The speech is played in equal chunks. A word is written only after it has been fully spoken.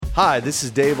Hi, this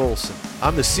is Dave Olson.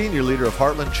 I'm the senior leader of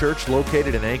Heartland Church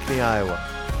located in Ankeny, Iowa.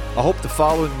 I hope the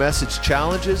following message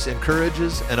challenges,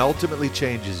 encourages, and ultimately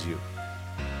changes you.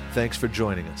 Thanks for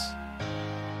joining us.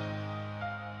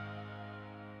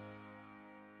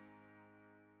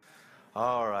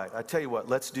 All right, I tell you what,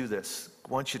 let's do this.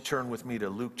 Why don't you turn with me to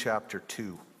Luke chapter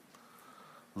 2.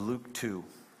 Luke 2.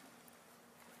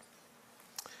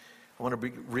 I want to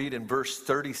read in verse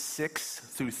 36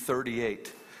 through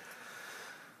 38.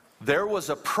 There was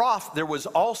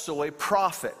also a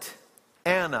prophet,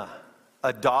 Anna,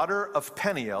 a daughter of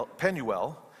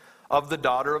Penuel, of the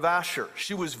daughter of Asher.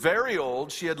 She was very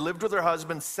old. She had lived with her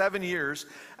husband 7 years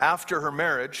after her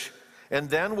marriage, and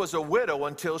then was a widow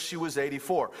until she was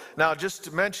 84. Now, just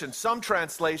to mention, some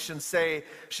translations say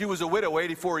she was a widow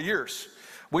 84 years.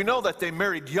 We know that they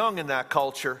married young in that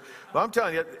culture. But I'm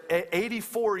telling you,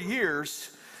 84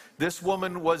 years, this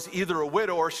woman was either a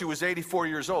widow or she was 84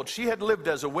 years old. She had lived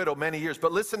as a widow many years.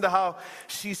 But listen to how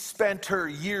she spent her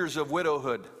years of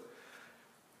widowhood.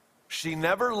 She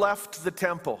never left the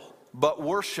temple, but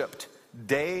worshiped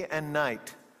day and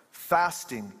night,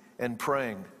 fasting and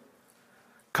praying.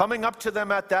 Coming up to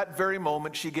them at that very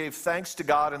moment, she gave thanks to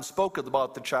God and spoke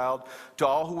about the child to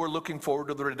all who were looking forward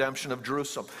to the redemption of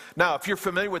Jerusalem. Now, if you're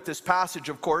familiar with this passage,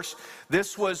 of course,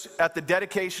 this was at the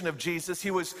dedication of Jesus.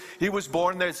 He was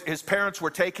born. His parents were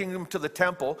taking him to the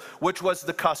temple, which was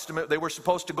the custom. They were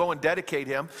supposed to go and dedicate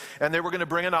him, and they were going to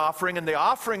bring an offering. And the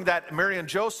offering that Mary and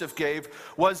Joseph gave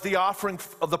was the offering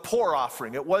of the poor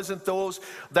offering. It wasn't those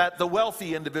that the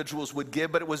wealthy individuals would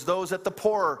give, but it was those that the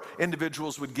poor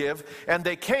individuals would give. And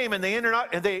they came and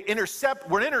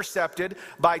were intercepted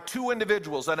by two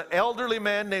individuals, an elderly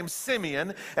man named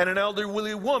Simeon and an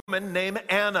elderly woman named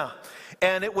Anna.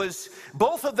 And it was,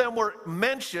 both of them were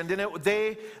mentioned, and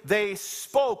they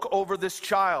spoke over this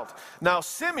child. Now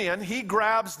Simeon, he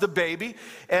grabs the baby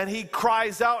and he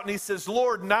cries out and he says,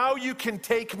 "Lord, now you can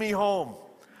take me home.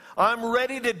 I'm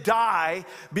ready to die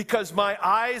because my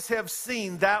eyes have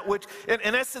seen that which,"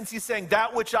 in essence, he's saying,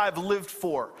 that which I've lived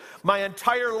for. My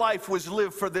entire life was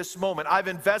lived for this moment. I've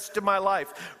invested my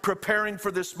life preparing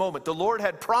for this moment. The Lord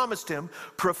had promised him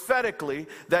prophetically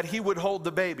that he would hold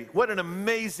the baby. What an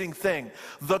amazing thing.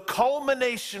 The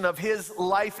culmination of his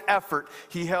life effort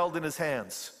he held in his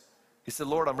hands. He said,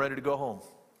 "Lord, I'm ready to go home."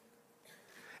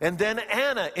 And then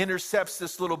Anna intercepts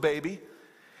this little baby.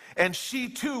 And she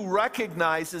too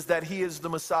recognizes that he is the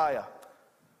Messiah.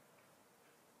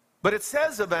 But it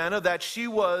says of Anna that she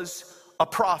was a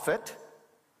prophet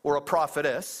or a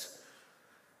prophetess,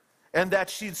 and that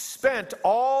she'd spent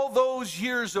all those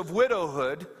years of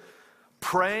widowhood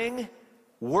praying,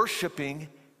 worshiping,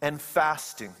 and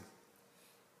fasting.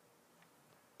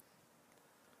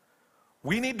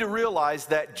 We need to realize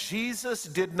that Jesus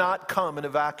did not come in a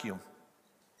vacuum.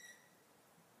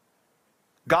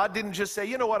 God didn't just say,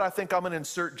 "You know what, I think I'm going to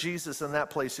insert Jesus in that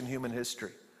place in human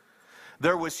history."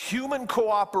 There was human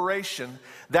cooperation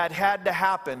that had to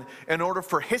happen in order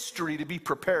for history to be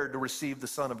prepared to receive the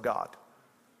Son of God.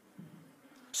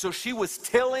 So she was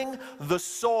tilling the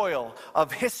soil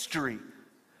of history.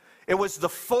 It was the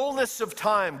fullness of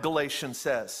time, Galatians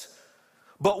says.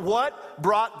 But what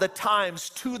brought the times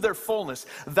to their fullness?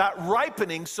 That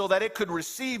ripening so that it could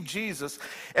receive Jesus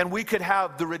and we could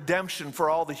have the redemption for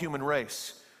all the human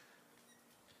race.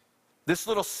 This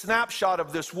little snapshot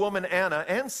of this woman, Anna,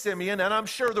 and Simeon, and I'm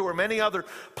sure there were many other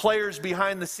players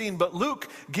behind the scene, but Luke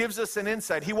gives us an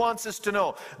insight. He wants us to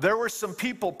know there were some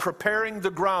people preparing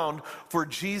the ground for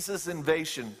Jesus'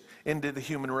 invasion into the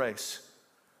human race.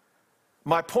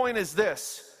 My point is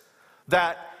this,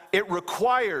 that it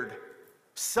required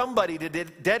somebody to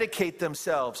dedicate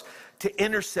themselves to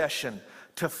intercession,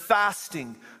 to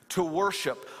fasting, to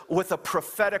worship with a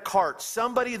prophetic heart.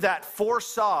 Somebody that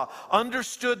foresaw,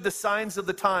 understood the signs of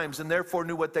the times, and therefore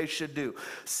knew what they should do.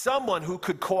 Someone who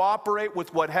could cooperate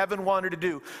with what heaven wanted to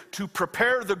do to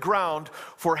prepare the ground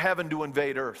for heaven to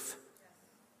invade earth.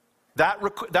 That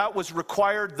was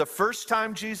required the first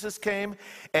time Jesus came,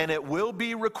 and it will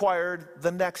be required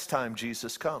the next time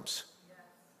Jesus comes.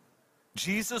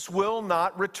 Jesus will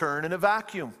not return in a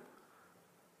vacuum.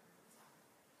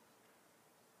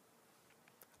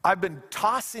 I've been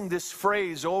tossing this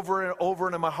phrase over and over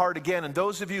into my heart again, and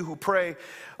those of you who pray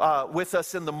with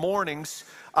us in the mornings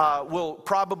will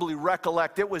probably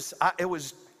recollect. It was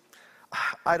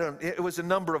a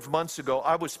number of months ago.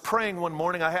 I was praying one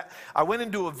morning. I went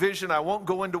into a vision. I won't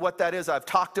go into what that is. I've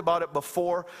talked about it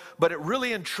before, but it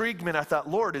really intrigued me, and I thought,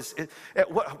 Lord,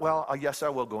 yes, I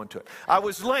will go into it. I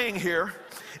was laying here,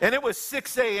 and it was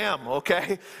 6 a.m.,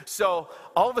 okay? So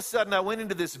all of a sudden, I went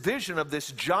into this vision of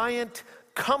this giant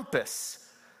compass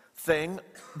thing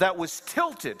that was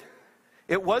tilted.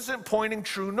 It wasn't pointing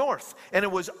true north. And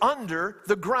it was under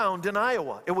the ground in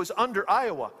Iowa. It was under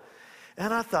Iowa.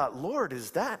 And I thought, Lord,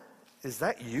 is that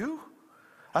you?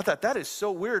 I thought, that is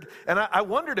so weird. And I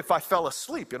wondered if I fell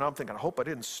asleep. I'm thinking, I hope I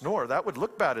didn't snore. That would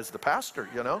look bad as the pastor,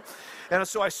 And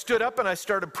so I stood up and I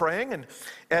started praying.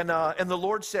 And the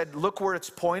Lord said, look where it's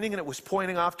pointing. And it was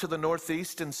pointing off to the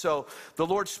northeast. And so the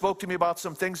Lord spoke to me about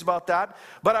some things about that.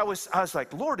 But I was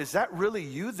like, Lord, is that really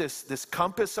you, this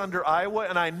compass under Iowa?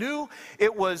 And I knew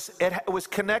it was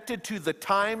connected to the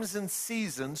times and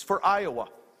seasons for Iowa.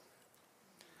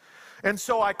 And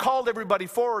so I called everybody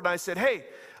forward and I said, hey,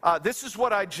 this is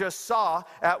what I just saw,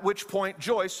 at which point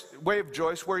Joyce, wave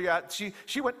Joyce, where you at?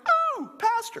 She went, ooh,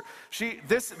 pastor.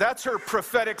 That's her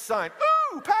prophetic sign,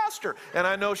 ooh, pastor. And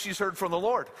I know she's heard from the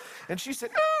Lord. And she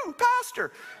said, ooh,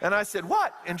 pastor. And I said,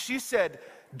 what? And she said,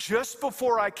 just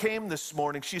before I came this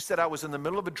morning, she said, I was in the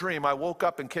middle of a dream. I woke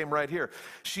up and came right here.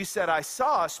 She said, I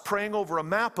saw us praying over a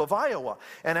map of Iowa.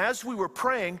 And as we were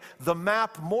praying, the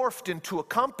map morphed into a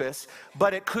compass,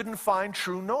 but it couldn't find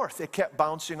true north. It kept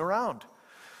bouncing around.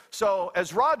 So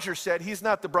as Roger said, he's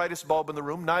not the brightest bulb in the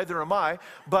room, neither am I.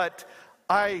 But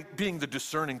I, being the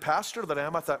discerning pastor that I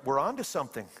am, I thought, we're on to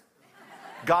something.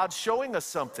 God's showing us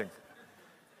something.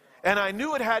 And I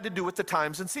knew it had to do with the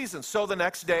times and seasons. So the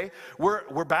next day,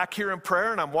 we're back here in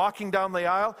prayer, and I'm walking down the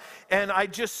aisle, and I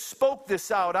just spoke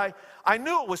this out. I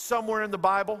knew it was somewhere in the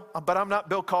Bible, but I'm not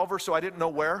Bill Culver, so I didn't know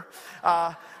where.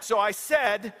 So I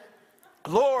said,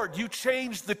 Lord, you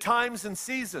changed the times and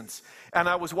seasons. And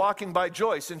I was walking by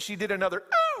Joyce, and she did another,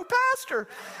 ooh, pastor.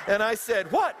 And I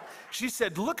said, what? She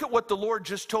said, look at what the Lord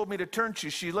just told me to turn to.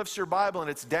 She lifts her Bible, and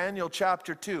it's Daniel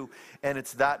chapter 2, and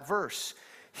it's that verse.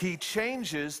 He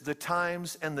changes the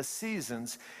times and the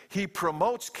seasons. He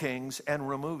promotes kings and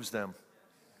removes them.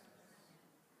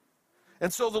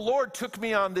 And so the Lord took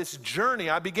me on this journey.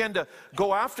 I began to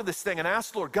go after this thing and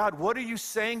ask, Lord, God, what are you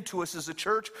saying to us as a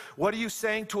church? What are you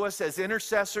saying to us as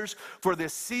intercessors for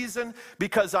this season?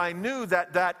 Because I knew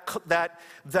that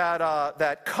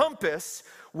compass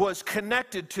was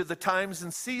connected to the times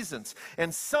and seasons,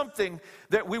 and something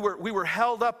that we were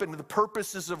held up in the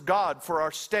purposes of God for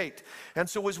our state. And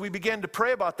so as we began to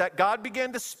pray about that, God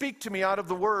began to speak to me out of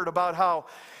the Word about how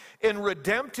in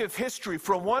redemptive history,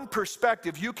 from one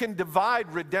perspective, you can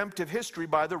divide redemptive history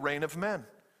by the reign of men.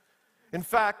 In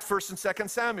fact, 1st and 2nd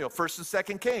Samuel, 1st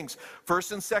and 2nd Kings,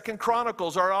 1st and 2nd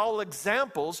Chronicles are all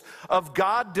examples of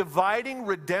God dividing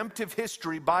redemptive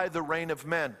history by the reign of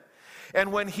men.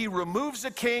 And when he removes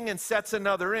a king and sets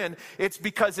another in, it's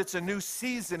because it's a new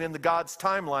season in the God's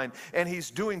timeline, and he's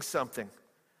doing something.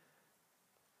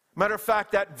 Matter of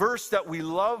fact, that verse that we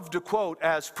love to quote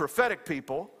as prophetic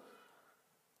people,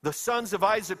 the sons of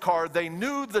Issachar, they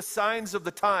knew the signs of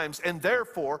the times and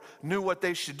therefore knew what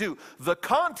they should do. The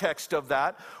context of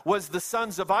that was the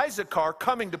sons of Issachar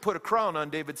coming to put a crown on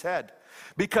David's head,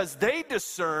 because they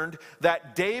discerned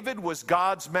that David was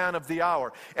God's man of the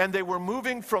hour. And they were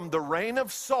moving from the reign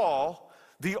of Saul,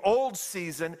 the old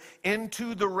season,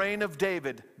 into the reign of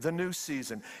David, the new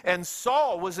season. And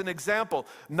Saul was an example,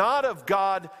 not of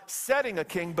God setting a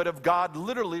king, but of God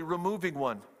literally removing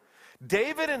one.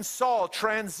 David and Saul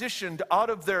transitioned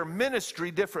out of their ministry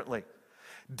differently.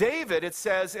 David, it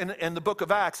says in the book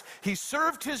of Acts, he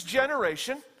served his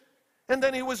generation, and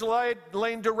then he was laid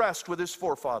to rest with his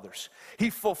forefathers.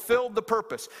 He fulfilled the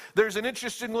purpose. There's an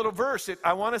interesting little verse.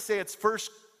 I want to say it's 1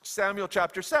 Samuel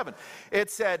chapter 7.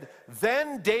 It said,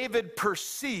 then David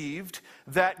perceived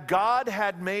that God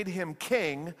had made him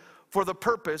king for the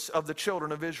purpose of the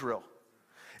children of Israel.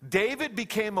 David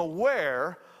became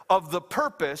aware of the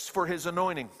purpose for his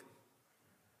anointing.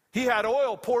 He had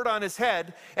oil poured on his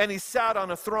head, and he sat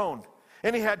on a throne,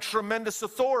 and he had tremendous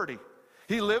authority.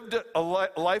 He lived a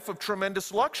life of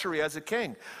tremendous luxury as a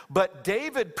king. But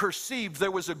David perceived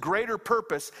there was a greater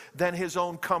purpose than his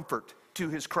own comfort to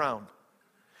his crown.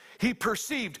 He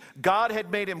perceived God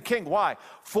had made him king. Why?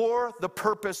 For the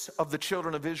purpose of the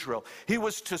children of Israel. He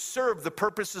was to serve the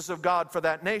purposes of God for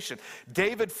that nation.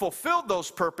 David fulfilled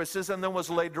those purposes and then was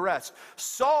laid to rest.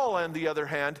 Saul, on the other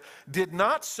hand, did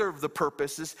not serve the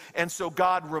purposes, and so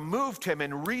God removed him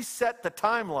and reset the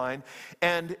timeline.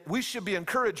 And we should be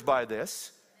encouraged by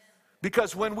this,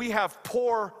 because when we have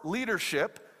poor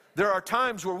leadership, there are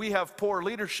times where we have poor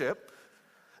leadership,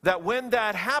 that when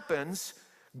that happens,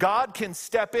 God can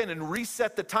step in and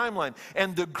reset the timeline.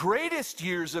 And the greatest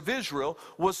years of Israel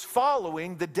was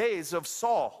following the days of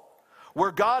Saul,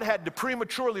 where God had to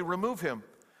prematurely remove him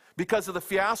because of the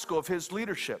fiasco of his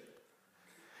leadership.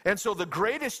 And so the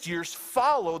greatest years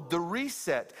followed the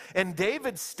reset. And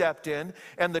David stepped in,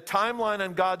 and the timeline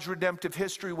on God's redemptive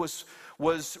history was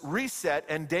was reset,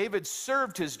 and David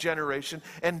served his generation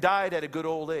and died at a good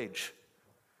old age.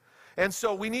 And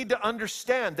so we need to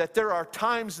understand that there are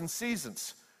times and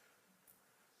seasons.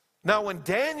 Now, when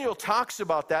Daniel talks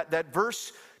about that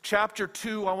verse, chapter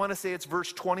 2, I want to say it's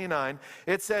verse 29,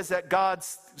 it says that God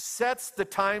sets the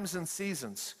times and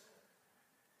seasons.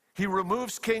 He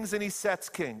removes kings and he sets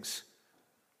kings.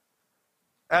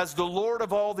 As the Lord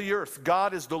of all the earth,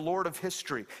 God is the Lord of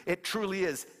history. It truly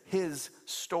is his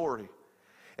story.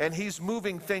 And he's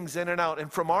moving things in and out.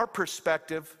 And from our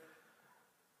perspective,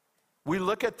 we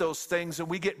look at those things and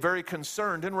we get very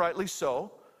concerned, and rightly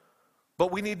so.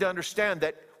 But we need to understand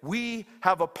that we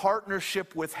have a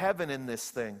partnership with heaven in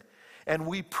this thing. And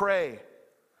we pray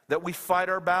that we fight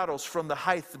our battles from the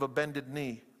height of a bended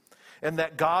knee. And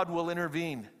that God will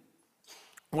intervene.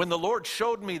 When the Lord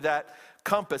showed me that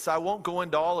compass, I won't go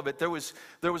into all of it. There was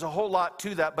a whole lot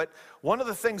to that. But one of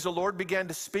the things the Lord began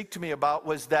to speak to me about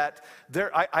was that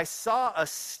I saw a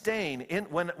stain.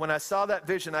 When I saw that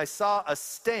vision, I saw a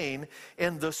stain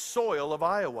in the soil of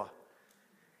Iowa.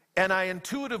 And I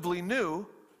intuitively knew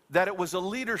that it was a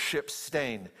leadership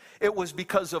stain. It was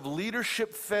because of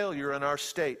leadership failure in our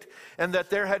state. And that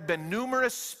there had been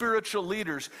numerous spiritual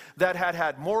leaders that had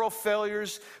had moral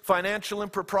failures, financial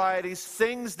improprieties,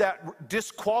 things that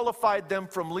disqualified them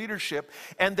from leadership,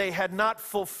 and they had not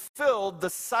fulfilled the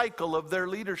cycle of their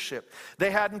leadership.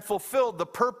 They hadn't fulfilled the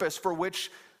purpose for which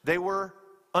they were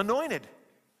anointed.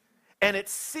 And it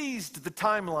seized the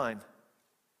timeline.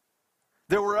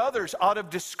 There were others out of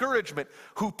discouragement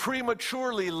who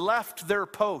prematurely left their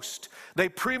post. They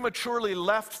prematurely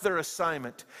left their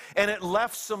assignment. And it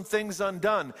left some things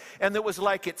undone. And it was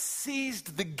like it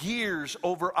seized the gears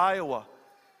over Iowa.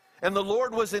 And the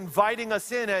Lord was inviting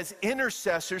us in as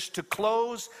intercessors to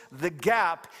close the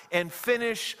gap and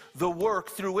finish the work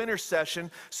through intercession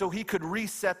so he could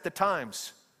reset the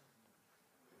times.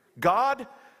 God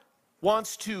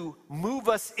wants to move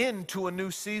us into a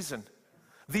new season.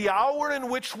 The hour in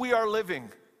which we are living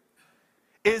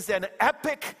is an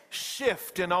epic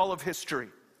shift in all of history.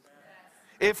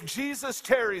 If Jesus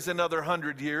tarries another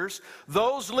 100 years,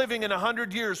 those living in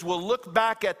 100 years will look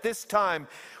back at this time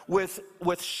with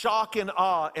shock and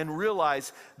awe and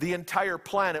realize the entire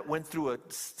planet went through a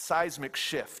seismic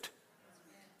shift.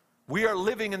 We are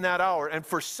living in that hour, and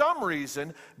for some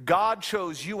reason, God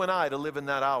chose you and I to live in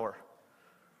that hour.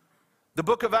 The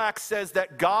book of Acts says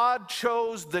that God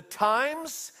chose the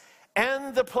times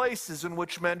and the places in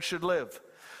which men should live.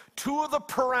 Two of the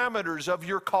parameters of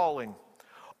your calling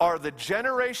are the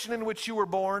generation in which you were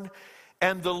born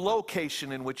and the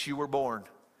location in which you were born.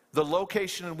 The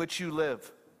location in which you live.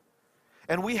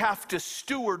 And we have to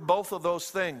steward both of those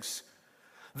things.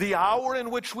 The hour in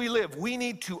which we live, we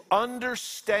need to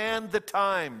understand the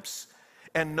times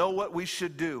and know what we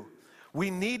should do.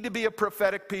 We need to be a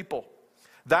prophetic people.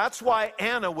 That's why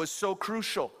Anna was so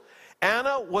crucial.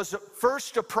 Anna was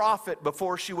first a prophet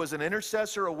before she was an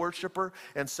intercessor, a worshiper,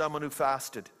 and someone who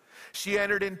fasted. She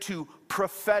entered into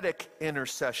prophetic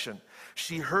intercession.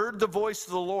 She heard the voice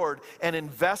of the Lord and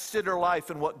invested her life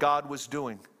in what God was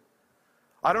doing.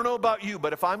 I don't know about you,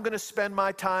 but if I'm going to spend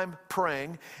my time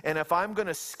praying, and if I'm going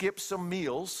to skip some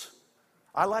meals,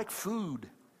 I like food.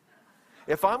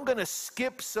 If I'm going to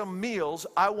skip some meals,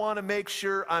 I want to make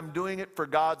sure I'm doing it for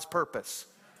God's purpose.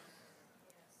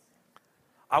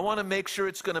 I want to make sure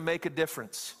it's going to make a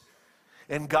difference.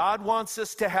 And God wants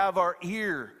us to have our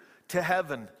ear to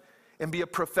heaven and be a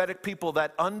prophetic people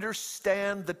that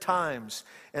understand the times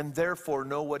and therefore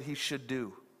know what he should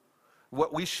do,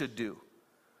 what we should do.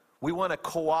 We want to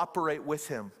cooperate with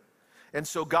him. And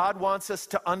so God wants us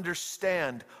to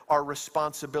understand our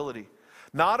responsibility,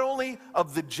 not only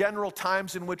of the general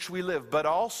times in which we live, but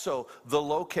also the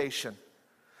location.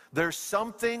 There's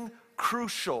something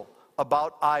crucial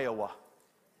about Iowa.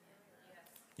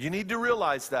 You need to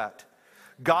realize that.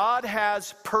 God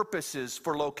has purposes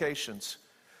for locations.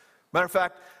 Matter of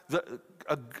fact,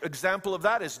 an example of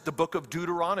that is the book of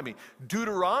Deuteronomy.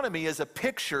 Deuteronomy is a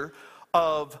picture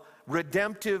of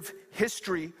redemptive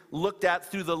history looked at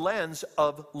through the lens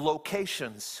of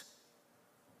locations.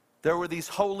 There were these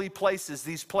holy places,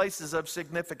 these places of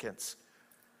significance.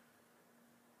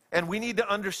 And we need to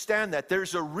understand that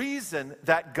there's a reason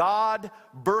that God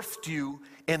birthed you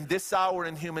in this hour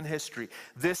in human history.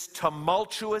 This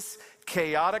tumultuous,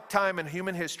 chaotic time in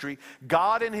human history,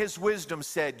 God in his wisdom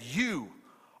said, you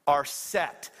are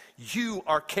set. You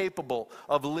are capable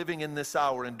of living in this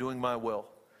hour and doing my will.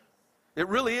 It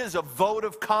really is a vote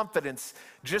of confidence,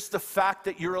 just the fact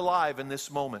that you're alive in this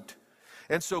moment.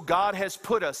 And so God has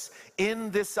put us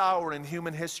in this hour in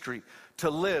human history to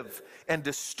live and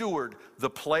to steward the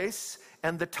place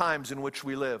and the times in which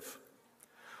we live.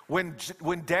 When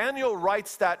Daniel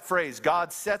writes that phrase,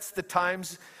 God sets the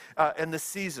times and the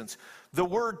seasons, the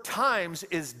word times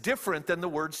is different than the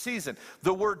word season.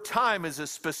 The word time is a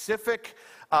specific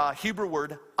Hebrew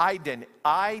word, iddan,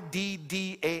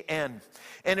 I-D-D-A-N.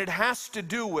 And it has to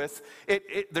do with,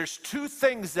 there's two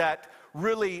things that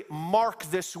really mark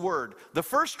this word. The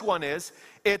first one is,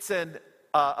 it's an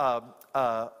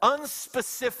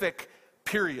unspecific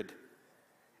period.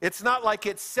 It's not like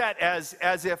it's set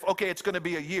as if, okay, it's going to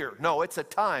be a year. No, it's a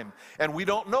time. And we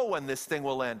don't know when this thing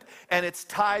will end. And it's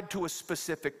tied to a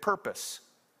specific purpose.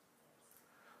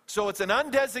 So it's an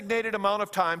undesignated amount of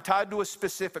time tied to a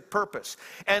specific purpose.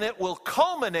 And it will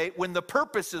culminate when the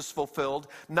purpose is fulfilled,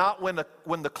 not when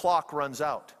the clock runs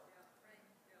out.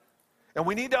 And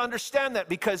we need to understand that,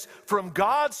 because from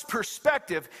God's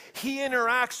perspective, He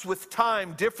interacts with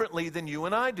time differently than you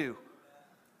and I do.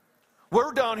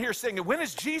 We're down here saying, when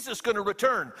is Jesus going to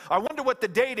return? I wonder what the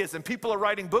date is, and people are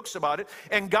writing books about it.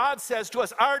 And God says to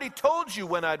us, I already told you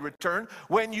when I'd return,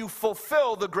 when you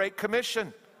fulfill the Great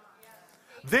Commission.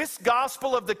 This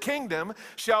gospel of the kingdom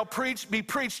shall be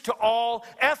preached to all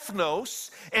ethnos,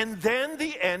 and then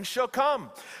the end shall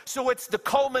come. So it's the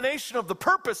culmination of the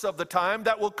purpose of the time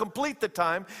that will complete the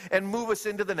time and move us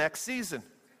into the next season.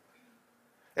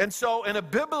 And so in a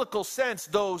biblical sense,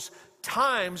 those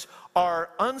times are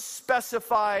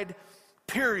unspecified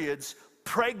periods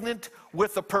pregnant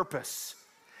with a purpose.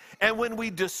 And when we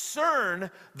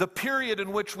discern the period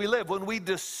in which we live, when we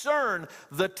discern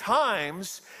the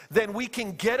times, then we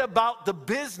can get about the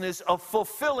business of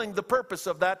fulfilling the purpose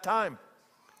of that time.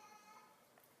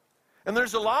 And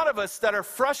there's a lot of us that are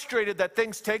frustrated that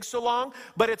things take so long,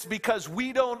 but it's because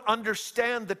we don't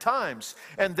understand the times,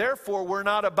 and therefore we're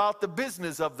not about the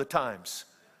business of the times.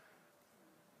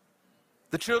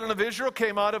 The children of Israel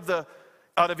came out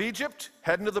of Egypt,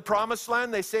 heading to the promised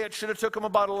land. They say it should have took them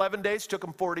about 11 days, took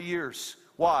them 40 years.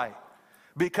 Why?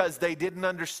 Because they didn't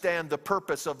understand the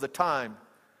purpose of the time.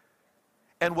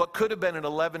 And what could have been an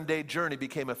 11-day journey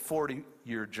became a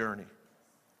 40-year journey.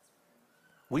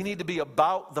 We need to be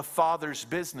about the Father's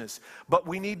business, but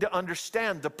we need to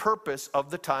understand the purpose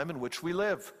of the time in which we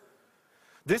live.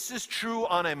 This is true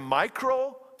on a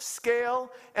micro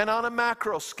scale and on a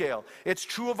macro scale. It's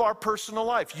true of our personal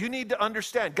life. You need to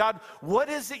understand, God, what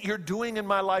is it you're doing in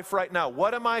my life right now?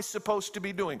 What am I supposed to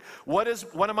be doing? What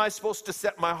am I supposed to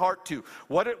set my heart to?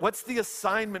 What's the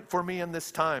assignment for me in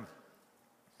this time?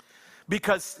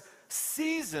 Because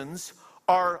seasons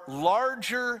are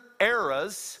larger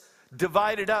eras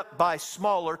divided up by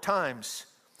smaller times.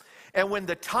 And when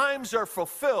the times are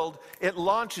fulfilled, it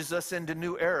launches us into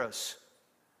new eras.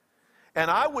 And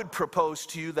I would propose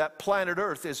to you that planet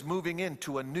Earth is moving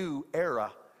into a new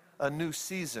era, a new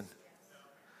season.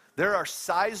 There are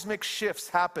seismic shifts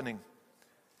happening.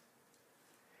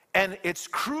 And it's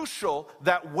crucial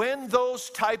that when those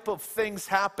type of things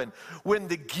happen, when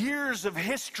the gears of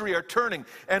history are turning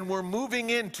and we're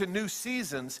moving into new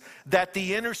seasons, that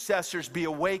the intercessors be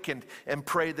awakened and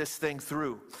pray this thing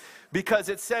through. Because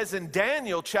it says in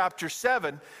Daniel chapter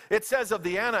 7, it says of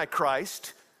the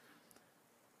Antichrist,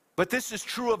 but this is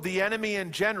true of the enemy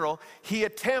in general, he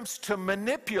attempts to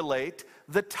manipulate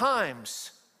the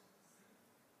times.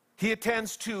 He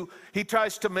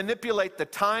tries to manipulate the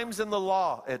times and the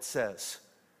law, it says.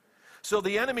 So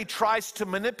the enemy tries to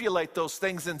manipulate those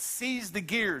things and seize the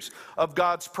gears of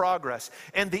God's progress.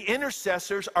 And the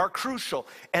intercessors are crucial.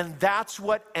 And that's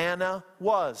what Anna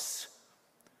was.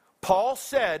 Paul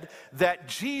said that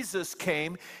Jesus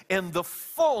came in the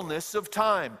fullness of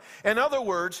time. In other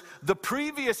words, the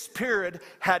previous period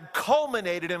had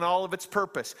culminated in all of its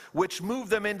purpose, which moved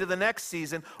them into the next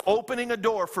season, opening a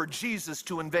door for Jesus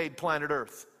to invade planet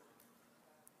Earth.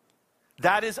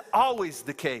 That is always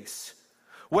the case.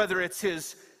 Whether it's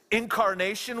His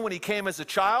incarnation when He came as a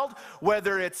child,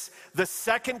 whether it's the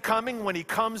second coming when He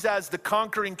comes as the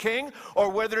conquering king, or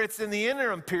whether it's in the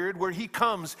interim period where He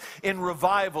comes in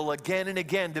revival again and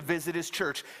again to visit His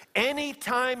church.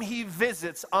 Anytime He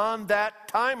visits on that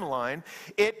timeline,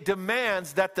 it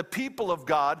demands that the people of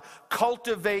God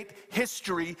cultivate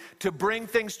history to bring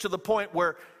things to the point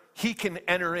where He can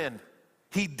enter in.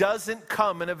 He doesn't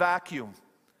come in a vacuum.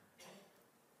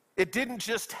 It didn't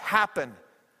just happen.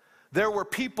 There were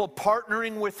people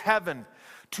partnering with heaven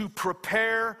to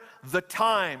prepare the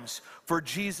times for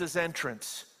Jesus'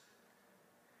 entrance.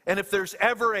 And if there's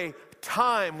ever a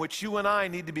time which you and I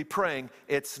need to be praying,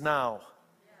 it's now.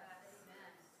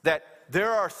 That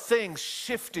there are things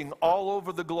shifting all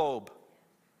over the globe.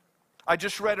 I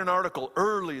just read an article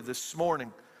early this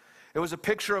morning, It was a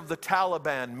picture of the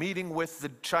Taliban meeting with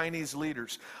the Chinese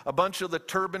leaders. A bunch of the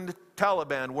turbaned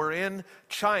Taliban were in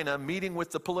China meeting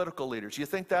with the political leaders. You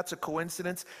think that's a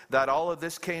coincidence that all of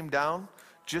this came down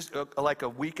just like a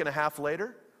week and a half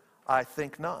later? I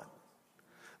think not.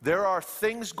 There are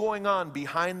things going on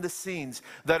behind the scenes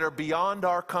that are beyond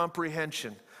our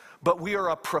comprehension. But we are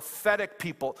a prophetic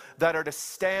people that are to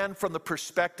stand from the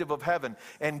perspective of heaven.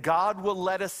 And God will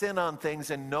let us in on things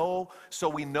and know, so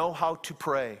we know how to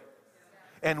pray.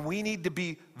 And we need to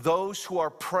be those who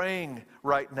are praying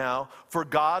right now for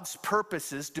God's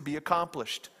purposes to be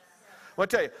accomplished. I want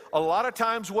to tell you, a lot of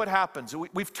times what happens,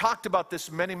 we've talked about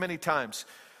this many, many times.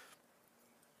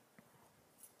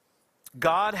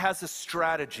 God has a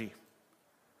strategy.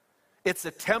 It's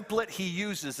a template he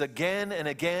uses again and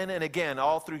again and again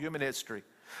all through human history.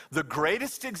 The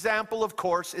greatest example, of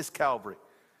course, is Calvary.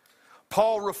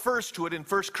 Paul refers to it in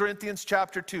 1 Corinthians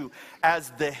chapter 2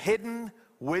 as the hidden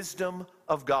wisdom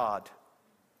of God.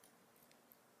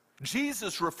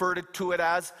 Jesus referred to it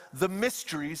as the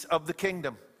mysteries of the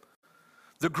kingdom.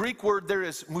 The Greek word there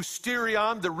is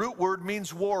mysterion. The root word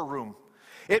means war room.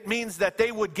 It means that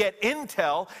they would get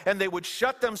intel and they would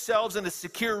shut themselves in a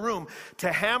secure room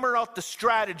to hammer out the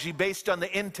strategy based on the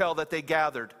intel that they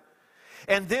gathered.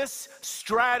 And this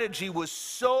strategy was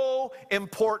so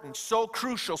important, so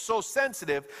crucial, so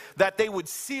sensitive that they would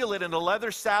seal it in a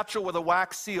leather satchel with a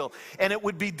wax seal. And it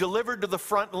would be delivered to the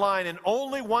front line. And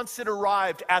only once it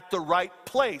arrived at the right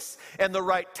place and the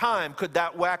right time could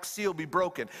that wax seal be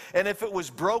broken. And if it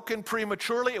was broken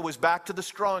prematurely, it was back to the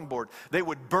drawing board. They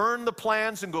would burn the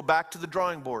plans and go back to the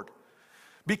drawing board.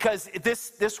 Because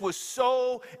this was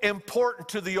so important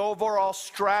to the overall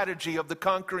strategy of the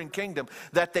conquering kingdom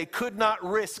that they could not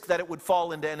risk that it would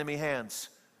fall into enemy hands.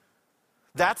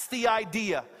 That's the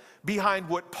idea behind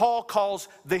what Paul calls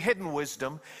the hidden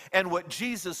wisdom and what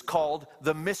Jesus called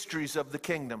the mysteries of the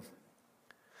kingdom.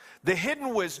 The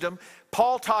hidden wisdom,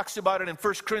 Paul talks about it in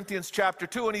 1 Corinthians chapter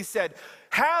 2, and he said,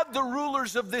 had the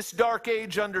rulers of this dark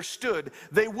age understood,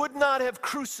 they would not have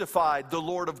crucified the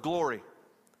Lord of glory.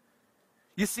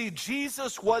 You see,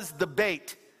 Jesus was the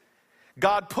bait.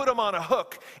 God put him on a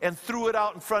hook and threw it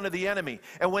out in front of the enemy.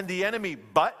 And when the enemy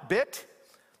bit,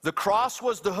 the cross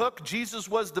was the hook, Jesus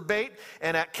was the bait,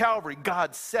 and at Calvary,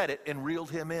 God set it and reeled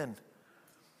him in.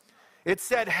 It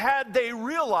said, had they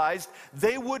realized,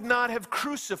 they would not have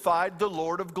crucified the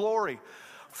Lord of glory.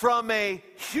 From a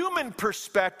human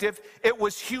perspective, it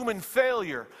was human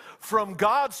failure. From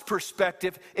God's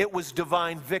perspective, it was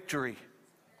divine victory.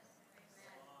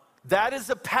 That is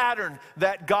a pattern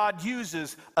that God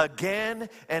uses again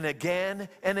and again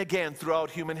and again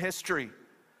throughout human history.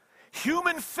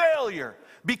 Human failure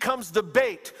becomes the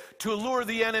bait to lure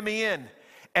the enemy in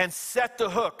and set the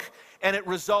hook, and it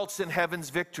results in heaven's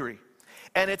victory.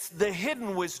 And it's the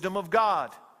hidden wisdom of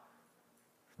God.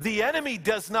 The enemy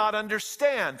does not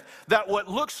understand that what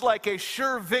looks like a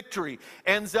sure victory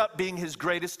ends up being his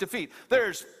greatest defeat.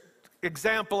 There's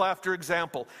example after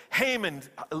example. Haman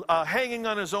hanging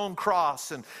on his own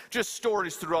cross, and just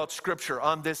stories throughout Scripture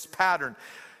on this pattern.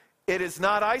 It is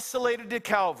not isolated to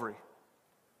Calvary,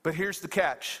 but here's the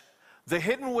catch. The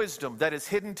hidden wisdom that is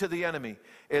hidden to the enemy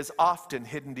is often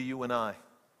hidden to you and I.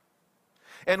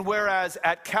 And whereas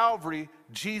at Calvary,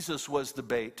 Jesus was the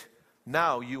bait,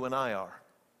 now you and I are.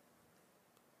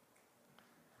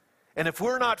 And if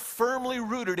we're not firmly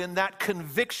rooted in that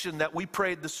conviction that we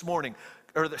prayed this morning,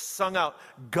 or that sung out,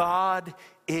 God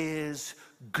is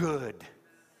good.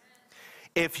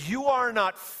 If you are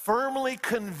not firmly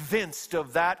convinced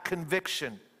of that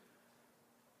conviction,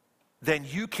 then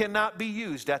you cannot be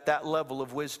used at that level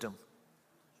of wisdom.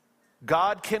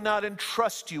 God cannot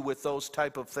entrust you with those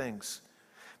type of things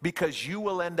because you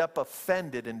will end up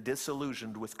offended and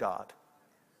disillusioned with God.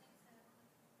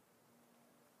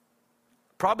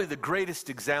 Probably the greatest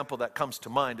example that comes to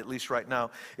mind, at least right now,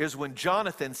 is when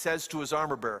Jonathan says to his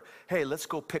armor bearer, hey, let's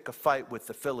go pick a fight with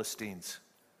the Philistines.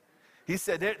 He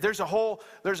said, there's a whole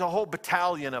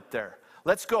battalion up there.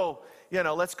 Let's go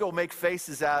make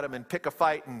faces at them and pick a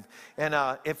fight. And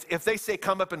if they say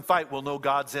come up and fight, we'll know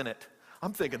God's in it.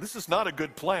 I'm thinking, this is not a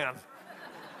good plan.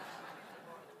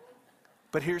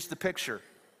 But here's the picture.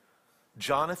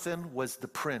 Jonathan was the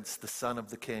prince, the son of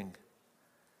the king.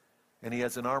 And he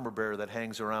has an armor bearer that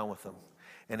hangs around with him.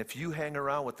 And if you hang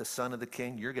around with the son of the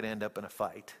king, you're going to end up in a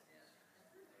fight.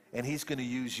 And he's going to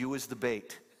use you as the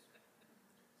bait.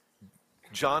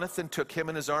 Jonathan took him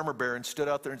and his armor bearer and stood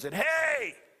out there and said,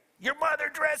 hey, your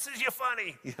mother dresses you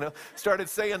funny. Started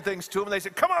saying things to him. And they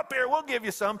said, come up here, we'll give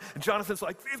you some. And Jonathan's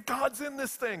like, God's in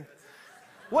this thing.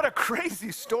 What a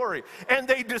crazy story. And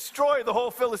they destroy the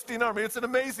whole Philistine army. It's an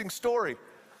amazing story.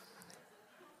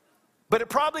 But it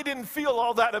probably didn't feel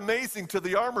all that amazing to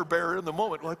the armor bearer in the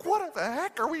moment. Like, what the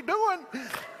heck are we doing?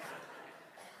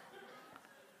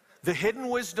 The hidden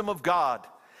wisdom of God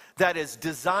that is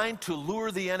designed to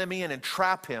lure the enemy in and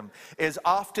trap him is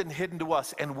often hidden to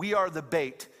us, and we are the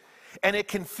bait. And it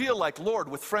can feel like, Lord,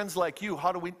 with friends like you,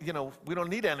 how do we, we don't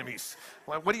need enemies.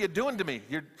 What are you doing to me?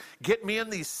 You're getting me in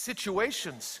these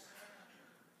situations.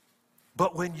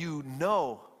 But when you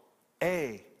know,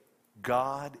 A,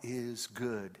 God is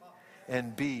good,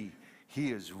 and B,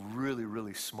 he is really,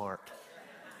 really smart.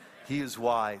 He is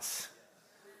wise.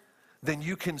 Then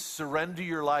you can surrender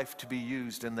your life to be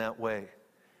used in that way.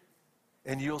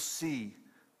 And you'll see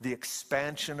the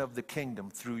expansion of the kingdom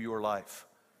through your life.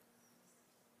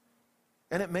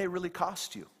 And it may really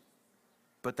cost you,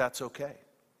 but that's okay.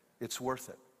 It's worth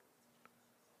it.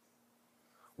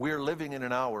 We are living in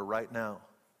an hour right now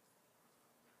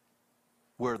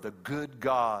where the good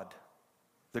God,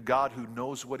 the God who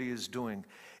knows what he is doing,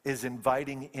 is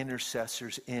inviting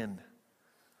intercessors in.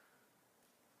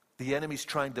 The enemy's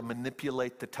trying to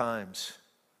manipulate the times.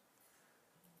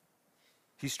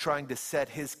 He's trying to set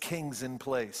his kings in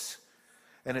place.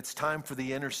 And it's time for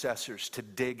the intercessors to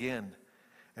dig in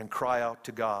and cry out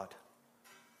to God.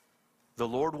 The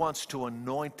Lord wants to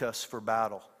anoint us for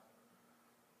battle.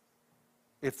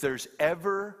 If there's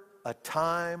ever a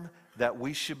time that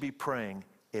we should be praying,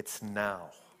 it's now.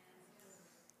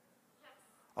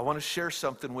 I want to share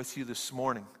something with you this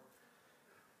morning.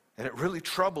 And it really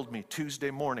troubled me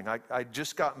Tuesday morning. I'd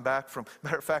just gotten back from,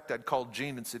 matter of fact, I'd called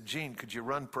Gene and said, Gene, could you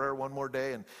run prayer one more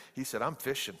day? And he said, I'm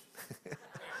fishing.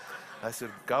 I said,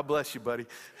 God bless you, buddy.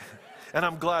 And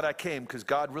I'm glad I came because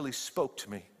God really spoke to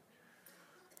me.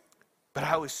 But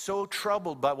I was so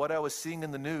troubled by what I was seeing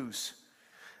in the news.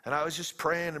 And I was just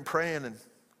praying and praying. And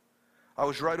I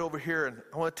was right over here. And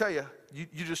I want to tell you,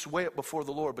 you just weigh it before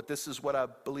the Lord. But this is what I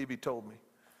believe he told me.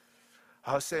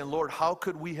 I was saying, Lord, how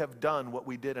could we have done what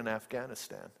we did in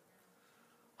Afghanistan?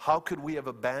 How could we have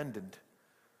abandoned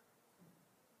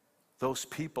those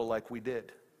people like we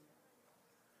did?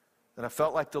 And I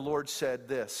felt like the Lord said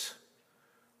this: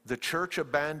 the church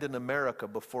abandoned America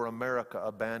before America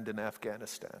abandoned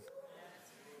Afghanistan.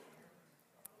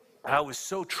 I was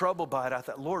so troubled by it. I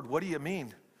thought, Lord, what do you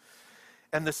mean?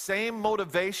 And the same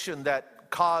motivation that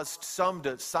caused some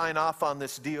to sign off on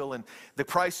this deal, and the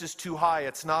price is too high,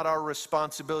 it's not our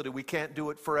responsibility, we can't do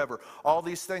it forever. All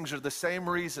these things are the same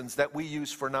reasons that we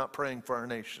use for not praying for our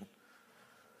nation.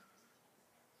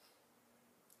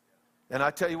 And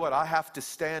I tell you what, I have to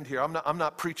stand here. I'm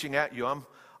not preaching at you.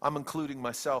 I'm including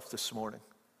myself this morning.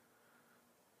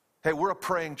 Hey, we're a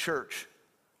praying church,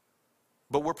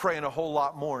 but we're praying a whole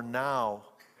lot more now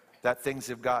that things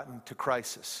have gotten to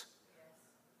crisis.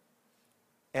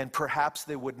 And perhaps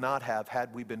they would not have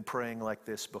had we been praying like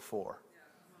this before.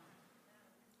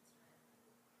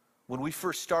 When we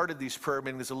first started these prayer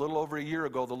meetings a little over a year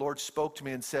ago, the Lord spoke to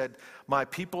me and said, my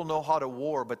people know how to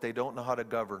war, but they don't know how to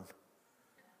govern.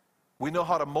 We know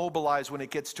how to mobilize when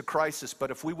it gets to crisis,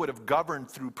 but if we would have governed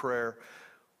through prayer,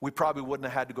 we probably wouldn't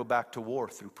have had to go back to war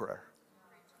through prayer.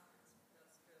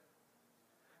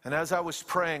 And as I was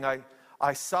praying,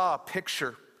 I saw a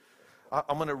picture.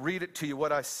 I'm going to read it to you,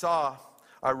 what I saw.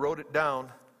 I wrote it down.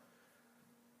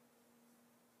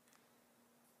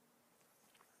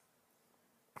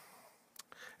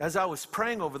 As I was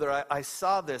praying over there, I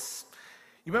saw this.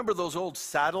 You remember those old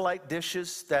satellite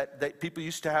dishes that people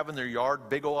used to have in their yard?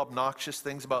 Big old obnoxious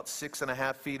things about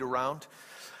 6.5 feet around.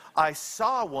 I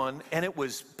saw one, and it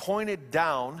was pointed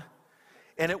down,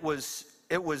 and it was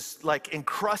like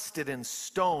encrusted in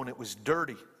stone. It was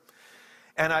dirty.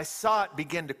 And I saw it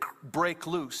begin to break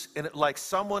loose. And it like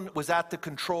someone was at the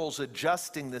controls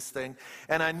adjusting this thing.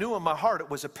 And I knew in my heart it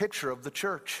was a picture of the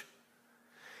church.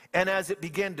 And as it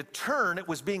began to turn, it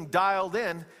was being dialed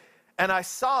in. And I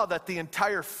saw that the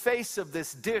entire face of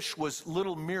this dish was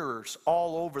little mirrors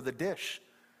all over the dish.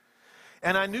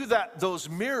 And I knew that those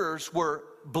mirrors were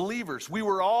believers. We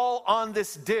were all on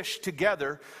this dish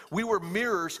together. We were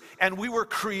mirrors, and we were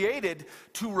created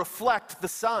to reflect the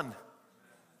sun.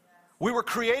 We were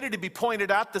created to be pointed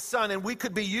at the sun, and we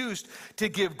could be used to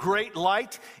give great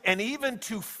light and even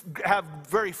to have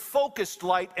very focused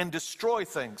light and destroy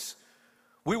things.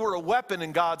 We were a weapon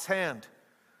in God's hand,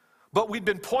 but we'd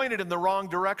been pointed in the wrong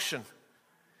direction.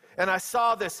 And I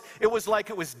saw this. It was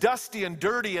like it was dusty and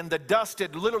dirty, and the dust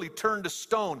had literally turned to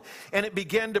stone, and it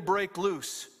began to break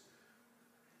loose.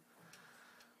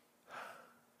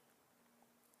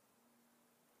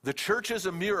 The church as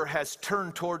a mirror has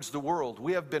turned towards the world.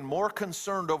 We have been more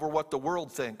concerned over what the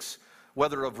world thinks,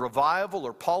 whether of revival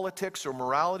or politics or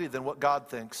morality, than what God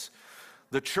thinks.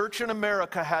 The church in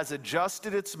America has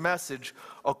adjusted its message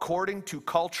according to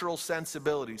cultural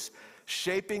sensibilities,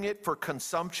 shaping it for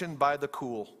consumption by the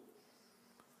cool.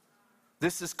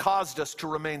 This has caused us to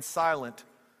remain silent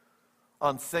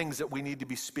on things that we need to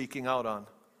be speaking out on.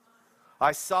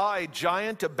 I saw a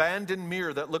giant abandoned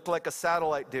mirror that looked like a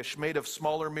satellite dish made of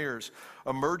smaller mirrors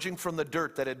emerging from the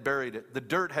dirt that had buried it. The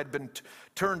dirt had been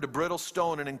turned to brittle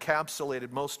stone and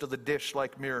encapsulated most of the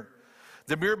dish-like mirror.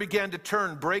 The mirror began to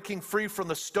turn, breaking free from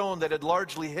the stone that had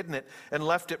largely hidden it and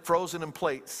left it frozen in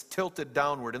place, tilted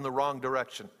downward in the wrong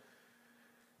direction.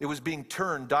 It was being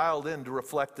turned, dialed in to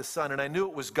reflect the sun, and I knew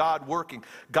it was God working.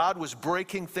 God was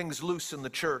breaking things loose in the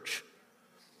church.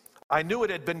 I knew it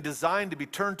had been designed to be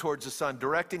turned towards the sun,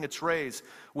 directing its rays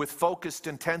with focused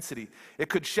intensity. It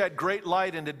could shed great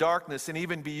light into darkness and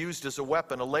even be used as a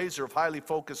weapon, a laser of highly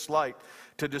focused light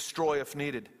to destroy if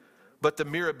needed. But the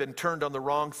mirror had been turned on the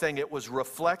wrong thing. It was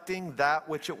reflecting that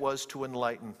which it was to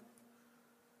enlighten.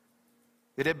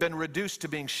 It had been reduced to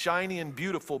being shiny and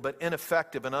beautiful, but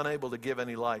ineffective and unable to give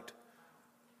any light.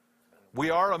 We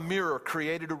are a mirror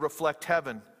created to reflect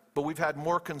heaven, but we've had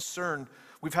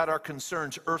our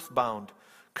concerns earthbound,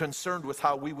 concerned with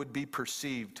how we would be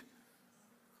perceived.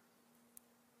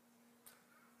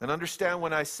 And understand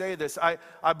when I say this,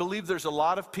 I believe there's a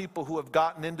lot of people who have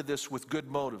gotten into this with good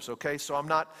motives, okay? So I'm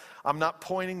not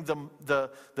pointing the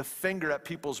finger at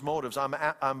people's motives.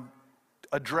 I'm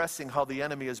addressing how the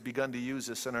enemy has begun to use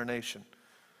this in our nation.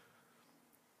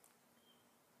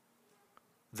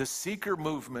 The seeker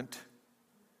movement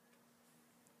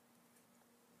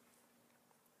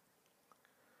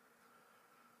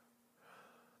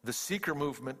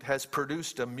has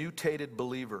produced a mutated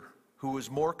believer who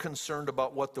is more concerned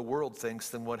about what the world thinks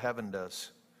than what heaven does.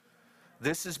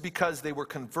 This is because they were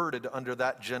converted under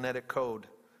that genetic code.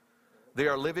 They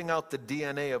are living out the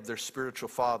DNA of their spiritual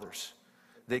fathers.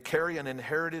 They carry an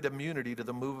inherited immunity to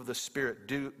the move of the Spirit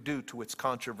due to its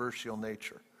controversial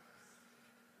nature.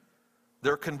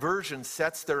 Their conversion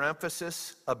sets their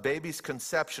emphasis. A baby's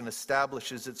conception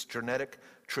establishes its genetic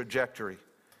trajectory.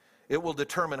 It will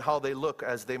determine how they look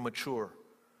as they mature.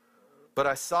 But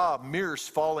I saw mirrors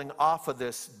falling off of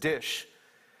this dish,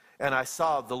 and I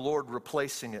saw the Lord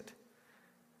replacing it.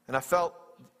 And I felt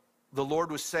the Lord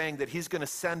was saying that He's going to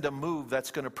send a move that's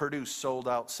going to produce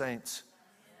sold-out saints.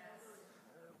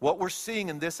 What we're seeing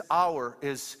in this hour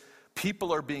is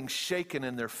people are being shaken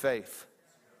in their faith.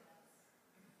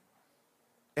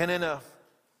 And in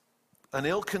an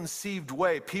ill-conceived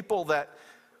way, people that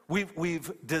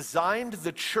we've designed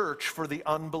the church for the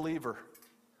unbeliever,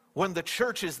 when the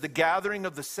church is the gathering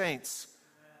of the saints.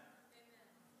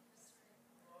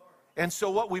 And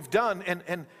so what we've done,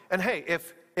 and hey,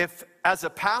 if as a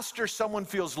pastor someone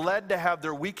feels led to have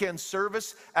their weekend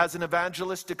service as an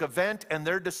evangelistic event and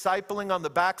they're discipling on the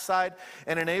backside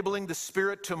and enabling the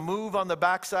Spirit to move on the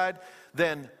backside,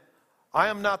 then I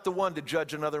am not the one to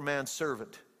judge another man's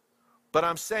servant. But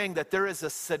I'm saying that there is a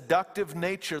seductive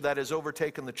nature that has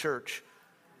overtaken the church,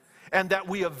 and that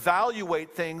we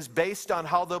evaluate things based on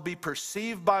how they'll be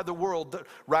perceived by the world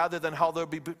rather than how they'll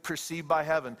be perceived by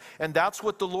heaven. And that's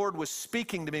what the Lord was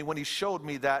speaking to me when He showed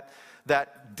me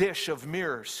that dish of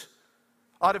mirrors.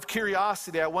 Out of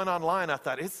curiosity, I went online. I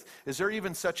thought, is there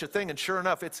even such a thing? And sure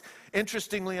enough,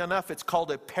 interestingly enough, it's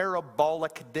called a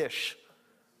parabolic dish.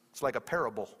 It's like a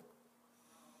parable.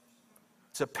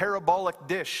 It's a parabolic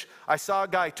dish. I saw a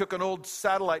guy took an old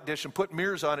satellite dish and put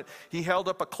mirrors on it. He held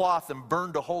up a cloth and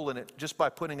burned a hole in it just by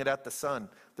putting it at the sun.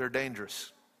 They're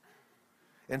dangerous.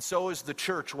 And so is the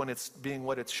church when it's being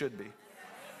what it should be.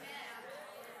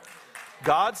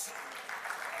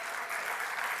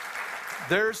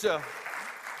 There is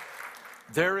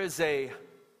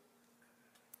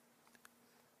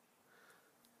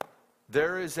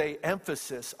a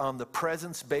emphasis on the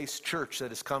presence-based church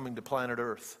that is coming to planet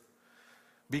Earth.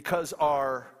 Because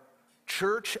our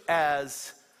church,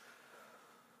 as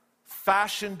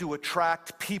fashioned to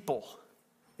attract people,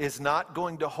 is not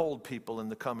going to hold people in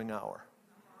the coming hour.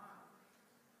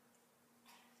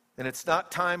 And it's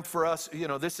not time for us,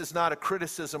 this is not a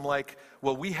criticism like,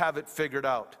 well, we have it figured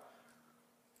out.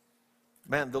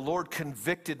 Man, the Lord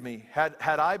convicted me. Had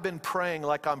I been praying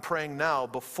like I'm praying now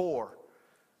before,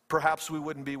 perhaps we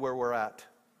wouldn't be where we're at.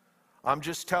 I'm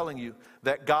just telling you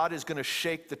that God is going to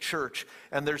shake the church,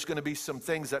 and there's going to be some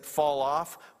things that fall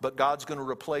off, but God's going to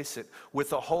replace it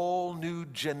with a whole new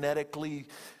genetically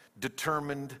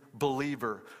determined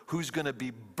believer who's going to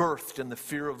be birthed in the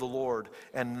fear of the Lord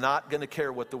and not going to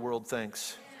care what the world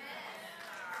thinks.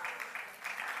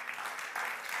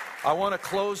 I want to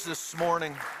close this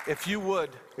morning, if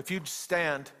you'd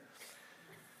stand.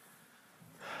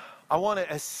 I want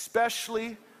to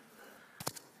especially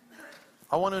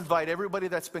I want to invite everybody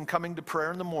that's been coming to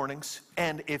prayer in the mornings,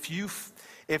 and if you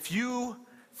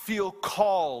feel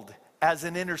called as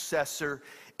an intercessor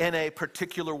in a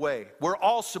particular way, we're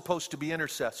all supposed to be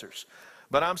intercessors,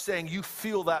 but I'm saying you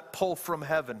feel that pull from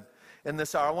heaven in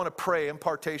this hour. I want to pray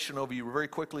impartation over you very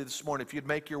quickly this morning. If you'd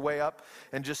make your way up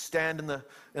and just stand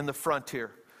in the front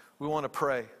here. We want to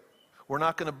pray. We're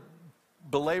not going to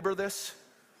belabor this.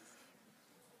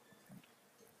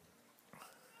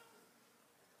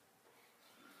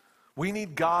 We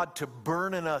need God to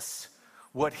burn in us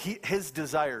what His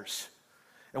desires.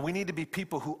 And we need to be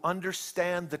people who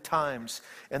understand the times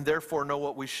and therefore know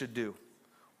what we should do.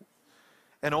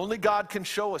 And only God can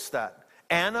show us that.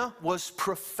 Anna was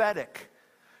prophetic.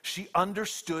 She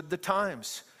understood the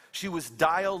times. She was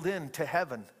dialed in to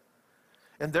heaven.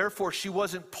 And therefore, she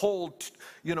wasn't pulled,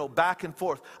 back and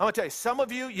forth. I'm going to tell you, some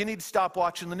of you need to stop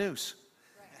watching the news.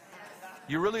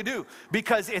 You really do.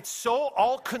 Because it's so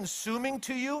all-consuming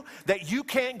to you that you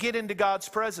can't get into God's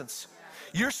presence.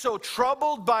 You're so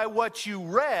troubled by what you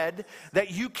read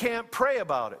that you can't pray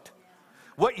about it.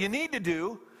 What you need to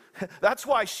do, that's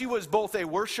why she was both a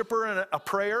worshiper and a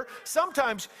prayer.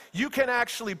 Sometimes you can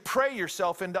actually pray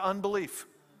yourself into unbelief.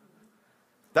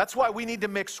 That's why we need to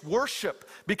mix worship,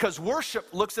 because worship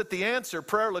looks at the answer,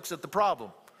 prayer looks at the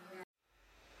problem.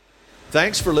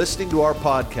 Thanks for listening to our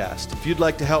podcast. If you'd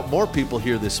like to help more people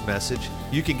hear this message,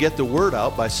 you can get the word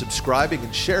out by subscribing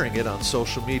and sharing it on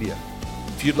social media.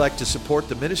 If you'd like to support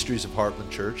the ministries of Heartland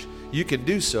Church, you can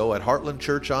do so at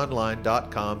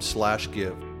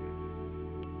heartlandchurchonline.com/give.